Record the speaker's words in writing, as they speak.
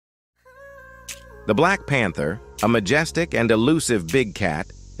The black panther, a majestic and elusive big cat,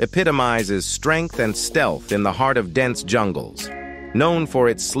 epitomizes strength and stealth in the heart of dense jungles. Known for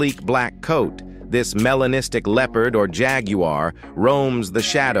its sleek black coat, this melanistic leopard or jaguar roams the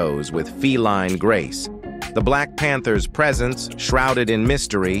shadows with feline grace. The black panther's presence, shrouded in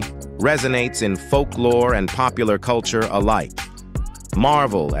mystery, resonates in folklore and popular culture alike.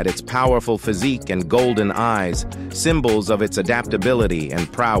 Marvel at its powerful physique and golden eyes, symbols of its adaptability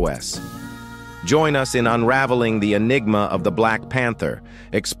and prowess. Join us in unraveling the enigma of the black panther,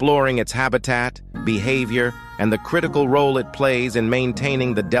 exploring its habitat, behavior, and the critical role it plays in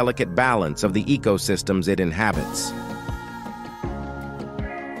maintaining the delicate balance of the ecosystems it inhabits.